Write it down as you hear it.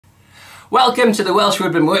Welcome to the Welsh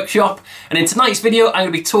Woodman Workshop, and in tonight's video I'm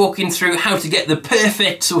going to be talking through how to get the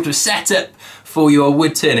perfect sort of setup for your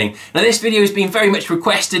wood turning. Now this video has been very much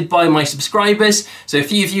requested by my subscribers, so a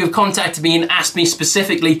few of you have contacted me and asked me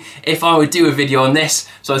specifically if I would do a video on this,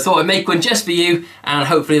 so I thought I'd make one just for you and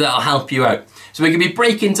hopefully that'll help you out. So we're going to be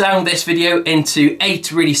breaking down this video into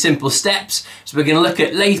 8 really simple steps. So we're going to look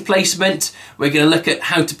at lathe placement, we're going to look at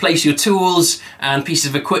how to place your tools and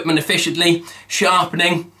pieces of equipment efficiently,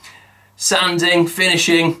 sharpening, sanding,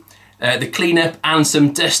 finishing, the cleanup and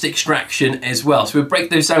some dust extraction as well. So we'll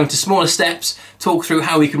break those down to smaller steps, talk through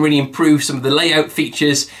how we can really improve some of the layout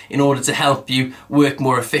features in order to help you work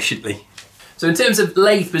more efficiently. So in terms of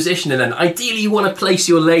lathe positioning then, ideally you want to place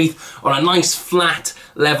your lathe on a nice flat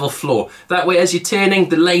level floor. That way as you're turning,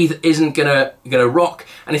 the lathe isn't gonna rock,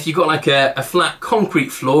 and if you've got like a flat concrete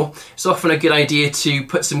floor, it's often a good idea to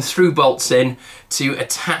put some through bolts in to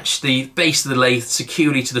attach the base of the lathe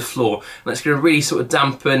securely to the floor. And that's going to really sort of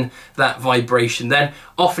dampen that vibration. Then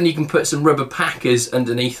often you can put some rubber packers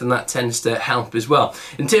underneath and that tends to help as well.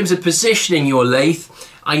 In terms of positioning your lathe,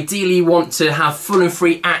 ideally you want to have full and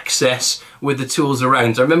free access with the tools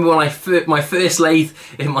around. So I remember when my first lathe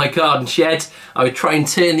in my garden shed, I would try and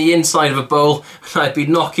turn the inside of a bowl and I'd be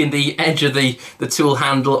knocking the edge of the tool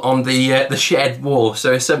handle on the shed wall.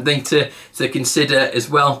 So it's something to consider as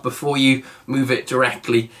well before you move it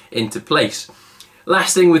directly into place.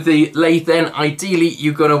 Last thing with the lathe then, ideally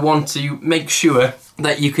you're going to want to make sure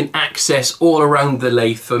that you can access all around the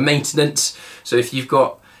lathe for maintenance. So if you've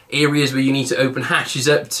got areas where you need to open hatches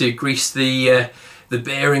up to grease the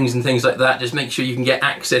bearings and things like that, just make sure you can get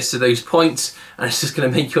access to those points, and it's just going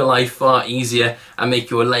to make your life far easier and make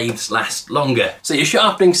your lathes last longer. So your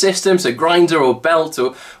sharpening system, so grinder or belt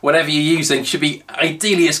or whatever you're using, should be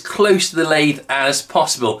ideally as close to the lathe as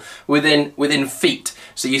possible, within feet.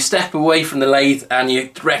 So you step away from the lathe and you're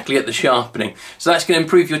directly at the sharpening. So that's going to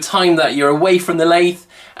improve your time that you're away from the lathe,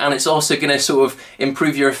 and it's also going to sort of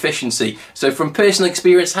improve your efficiency. So from personal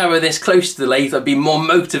experience, however this close to the lathe, I'd be more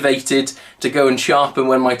motivated to go and sharpen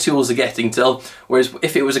when my tools are getting dull, whereas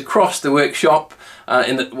if it was across the workshop,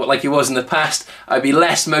 like it was in the past, I'd be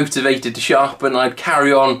less motivated to sharpen. I'd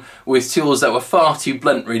carry on with tools that were far too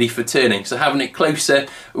blunt really for turning. So having it closer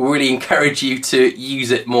will really encourage you to use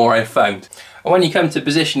it more, I've found. And when you come to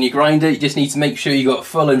position your grinder, you just need to make sure you've got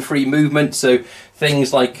full and free movement, so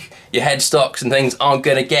things like your headstocks and things aren't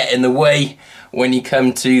going to get in the way when you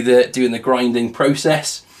come to doing the grinding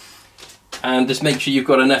process. And just make sure you've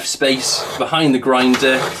got enough space behind the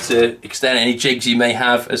grinder to extend any jigs you may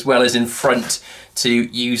have, as well as in front to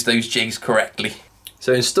use those jigs correctly.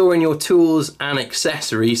 So in storing your tools and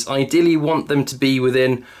accessories, ideally you want them to be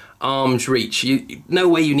within arm's reach. No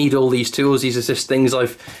way you need all these tools, these are just things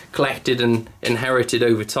I've collected and inherited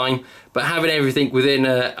over time, but having everything within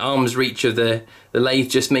arm's reach of the lathe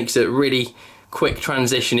just makes it a really quick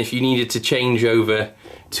transition if you needed to change over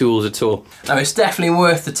tools at all. Now it's definitely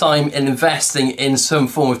worth the time in investing in some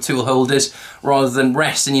form of tool holders rather than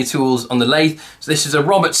resting your tools on the lathe. So this is a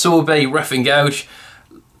Robert Sorbet roughing gouge.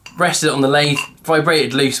 Rested it on the lathe,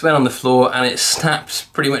 vibrated loose, went on the floor, and it snaps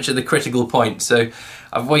pretty much at the critical point. So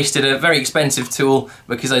I've wasted a very expensive tool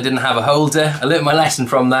because I didn't have a holder. I learned my lesson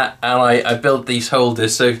from that and I built these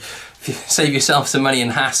holders. So if you save yourself some money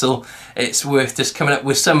and hassle, it's worth just coming up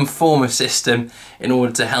with some form of system in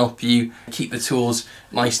order to help you keep the tools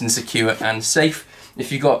nice and secure and safe.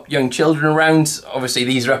 If you've got young children around, obviously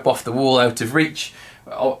these are up off the wall out of reach,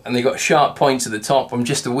 and they've got sharp points at the top. I'm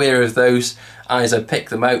just aware of those as I pick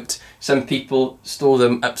them out. Some people store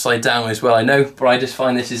them upside down as well, I know, but I just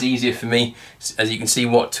find this is easier for me, as you can see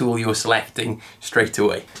what tool you're selecting straight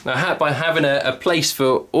away. Now by having a place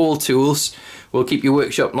for all tools will keep your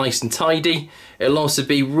workshop nice and tidy. It'll also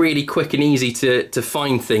be really quick and easy to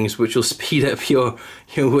find things, which will speed up your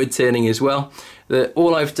wood turning as well.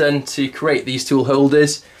 All I've done to create these tool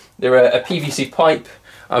holders, they're a PVC pipe.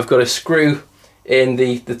 I've got a screw in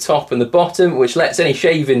the top and the bottom, which lets any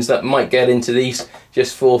shavings that might get into these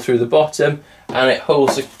just fall through the bottom, and it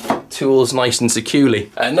holds the tools nice and securely.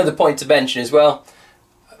 Another point to mention as well,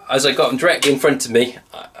 as I got them directly in front of me,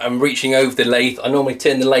 I'm reaching over the lathe. I normally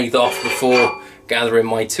turn the lathe off before gathering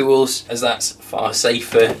my tools, as that's a far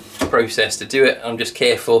safer process to do it. I'm just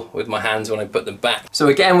careful with my hands when I put them back. So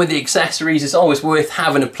again, with the accessories, it's always worth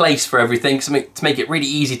having a place for everything to make it really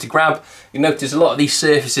easy to grab. You notice a lot of these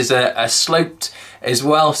surfaces are sloped as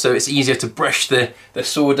well, so it's easier to brush the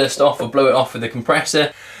sawdust off or blow it off with the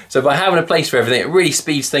compressor. So by having a place for everything, it really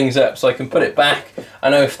speeds things up, so I can put it back. I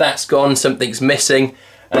know if that's gone, something's missing,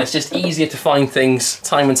 and it's just easier to find things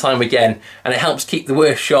time and time again, and it helps keep the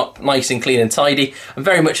workshop nice and clean and tidy. I'm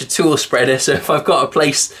very much a tool spreader, so if I've got a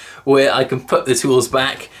place where I can put the tools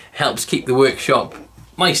back, it helps keep the workshop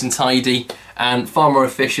nice and tidy and far more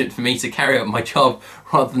efficient for me to carry out my job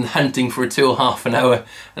rather than hunting for a tool half an hour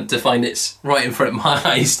and to find it's right in front of my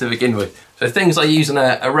eyes to begin with. So things I use on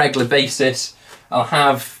a regular basis, I'll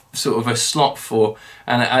have sort of a slot for,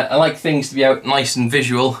 and I like things to be out nice and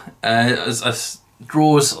visual. As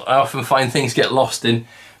drawers, I often find things get lost in,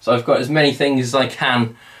 so I've got as many things as I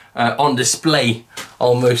can on display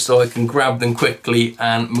almost, so I can grab them quickly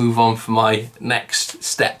and move on for my next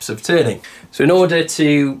steps of turning. So in order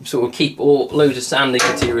to sort of keep loads of sanding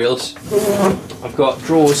materials, I've got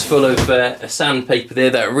drawers full of sandpaper there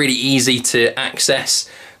that are really easy to access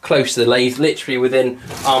close to the lathe, literally within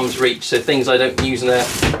arm's reach, so things I don't use on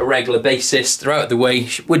a regular basis, they're out of the way.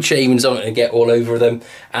 Wood shavings aren't going to get all over them,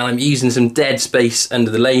 and I'm using some dead space under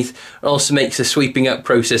the lathe. It also makes the sweeping up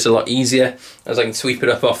process a lot easier, as I can sweep it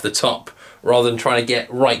up off the top rather than trying to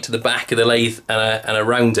get right to the back of the lathe and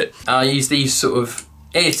around it. I use these sort of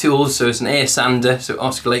air tools, so it's an air sander, so it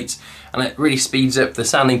oscillates, and it really speeds up the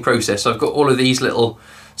sanding process. So I've got all of these little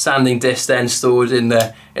sanding discs then stored in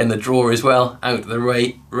the drawer as well, out of the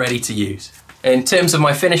way, ready to use. In terms of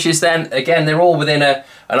my finishes then, again, they're all within an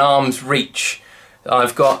arm's reach.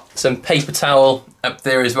 I've got some paper towel up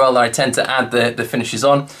there as well that I tend to add the finishes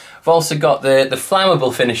on. I've also got the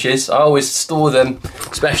flammable finishes. I always store them,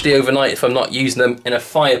 especially overnight if I'm not using them, in a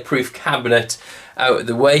fireproof cabinet out of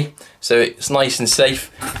the way, so it's nice and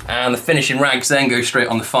safe, and the finishing rags then go straight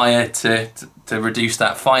on the fire to reduce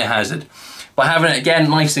that fire hazard. By having it again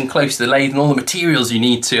nice and close to the lathe and all the materials you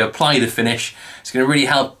need to apply the finish, it's going to really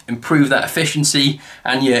help improve that efficiency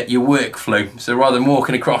and your workflow. So rather than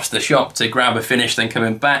walking across the shop to grab a finish then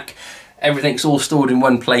coming back, everything's all stored in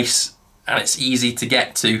one place and it's easy to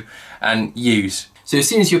get to and use. So as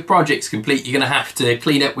soon as your project's complete, you're going to have to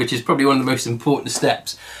clean up, which is probably one of the most important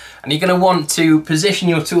steps. And you're going to want to position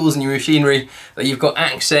your tools and your machinery that you've got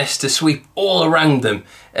access to sweep all around them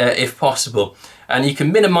if possible. And you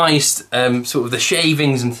can minimise sort of the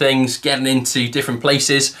shavings and things getting into different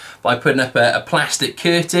places by putting up a plastic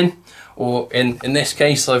curtain, or in this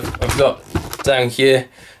case I've got down here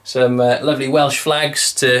some lovely Welsh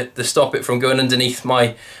flags to stop it from going underneath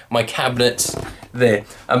my cabinet there.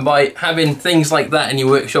 And by having things like that in your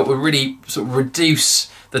workshop will really sort of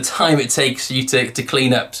reduce the time it takes you to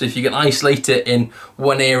clean up. So if you can isolate it in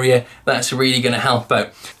one area, that's really going to help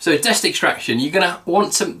out. So dust extraction, you're going to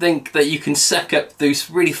want something that you can suck up those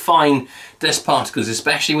really fine dust particles,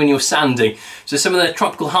 especially when you're sanding. So some of the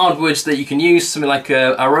tropical hardwoods that you can use, something like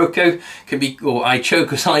Aroko, can be, or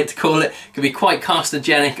iChoke as I like to call it, can be quite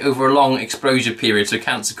carcinogenic over a long exposure period, so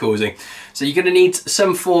cancer causing. So you're going to need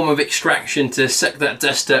some form of extraction to suck that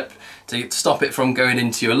dust up to stop it from going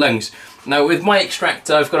into your lungs. Now with my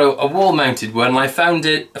extractor, I've got a wall mounted one, and I found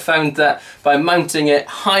that by mounting it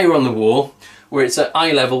higher on the wall, where it's at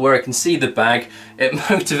eye level where I can see the bag, it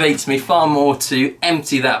motivates me far more to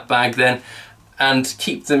empty that bag then and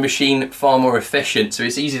keep the machine far more efficient. So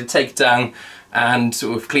it's easy to take down and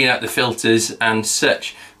sort of clean out the filters and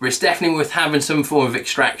such. But it's definitely worth having some form of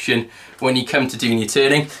extraction when you come to doing your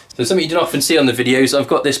turning. So something you don't often see on the videos, I've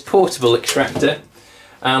got this portable extractor,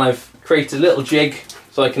 and I've created a little jig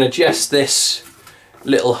so I can adjust this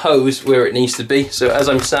little hose where it needs to be. So as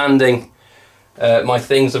I'm sanding my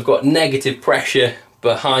things, I've got negative pressure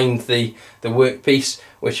behind the workpiece,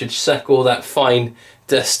 which should suck all that fine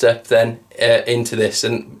dust up then into this.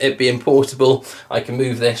 And it being portable, I can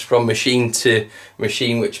move this from machine to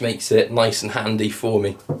machine, which makes it nice and handy for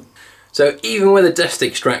me. So even with a dust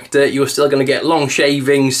extractor, you're still going to get long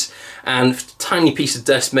shavings and tiny piece of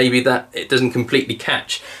dust maybe that it doesn't completely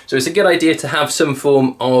catch. So it's a good idea to have some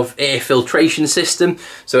form of air filtration system,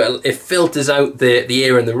 so it filters out the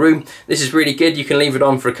air in the room. This is really good. You can leave it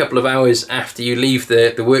on for a couple of hours after you leave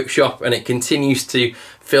the workshop, and it continues to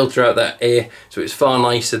filter out that air, so it's far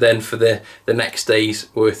nicer then for the next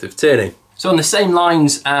day's worth of turning. So on the same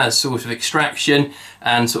lines as sort of extraction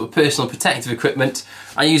and sort of personal protective equipment,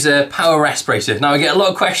 I use a power respirator. Now I get a lot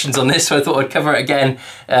of questions on this, so I thought I'd cover it again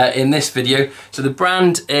in this video. So the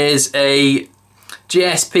brand is a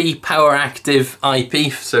GSP Power Active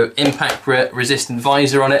IP, so impact resistant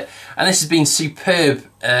visor on it, and this has been superb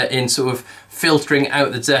in sort of filtering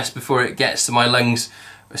out the dust before it gets to my lungs,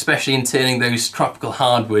 especially in turning those tropical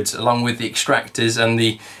hardwoods, along with the extractors and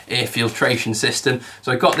the air filtration system.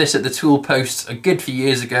 So I got this at the tool post a good few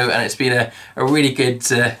years ago, and it's been a really good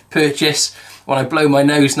purchase. when I blow my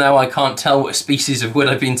nose now, I can't tell what species of wood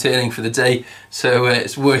I've been turning for the day, so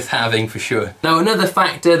it's worth having for sure. Now, another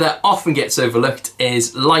factor that often gets overlooked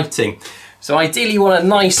is lighting. So ideally you want a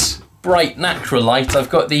nice, bright, natural light. I've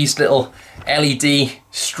got these little LED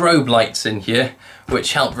strobe lights in here,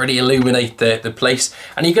 which help really illuminate the place.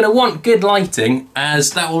 And you're going to want good lighting,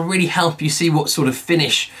 as that will really help you see what sort of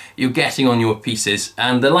finish you're getting on your pieces.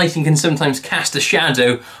 And the lighting can sometimes cast a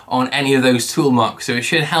shadow on any of those tool marks, so it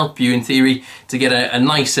should help you in theory to get a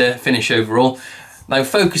nicer finish overall. Now,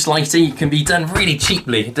 focus lighting can be done really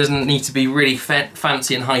cheaply. It doesn't need to be really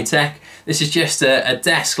fancy and high tech. This is just a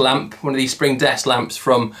desk lamp, one of these spring desk lamps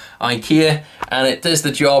from IKEA, and it does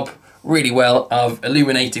the job really well of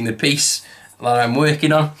illuminating the piece that I'm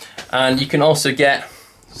working on. And you can also get,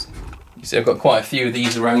 you see I've got quite a few of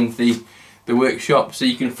these around the workshop, so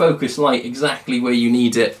you can focus light exactly where you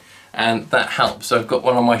need it, and that helps. So I've got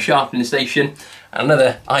one on my sharpening station, and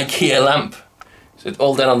another IKEA lamp, so it's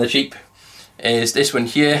all done on the cheap, is this one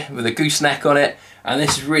here with a gooseneck on it, and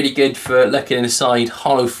this is really good for looking inside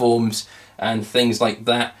hollow forms and things like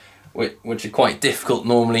that, which are quite difficult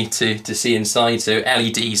normally to see inside, so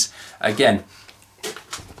LEDs again.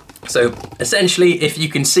 So essentially, if you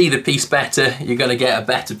can see the piece better, you're going to get a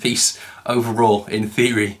better piece overall in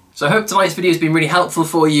theory. So I hope tonight's video has been really helpful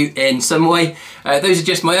for you in some way. Those are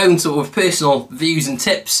just my own sort of personal views and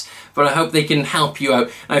tips, but I hope they can help you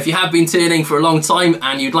out. Now, if you have been turning for a long time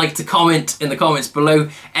and you'd like to comment in the comments below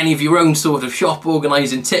any of your own sort of shop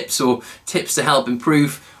organising tips or tips to help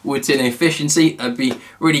improve wood turning efficiency, I'd be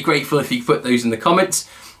really grateful if you could put those in the comments.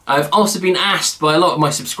 I've also been asked by a lot of my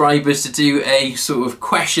subscribers to do a sort of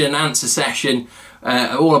question and answer session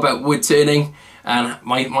all about wood turning and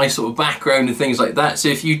my sort of background and things like that. So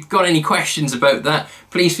if you've got any questions about that,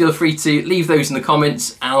 please feel free to leave those in the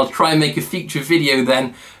comments, and I'll try and make a future video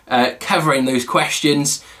then covering those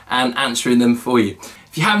questions and answering them for you.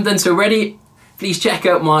 If you haven't done so already, please check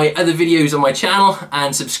out my other videos on my channel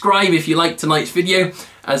and subscribe if you liked tonight's video,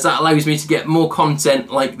 as that allows me to get more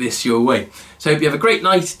content like this your way. So I hope you have a great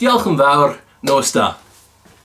night. Diolch yn fawr, nos da.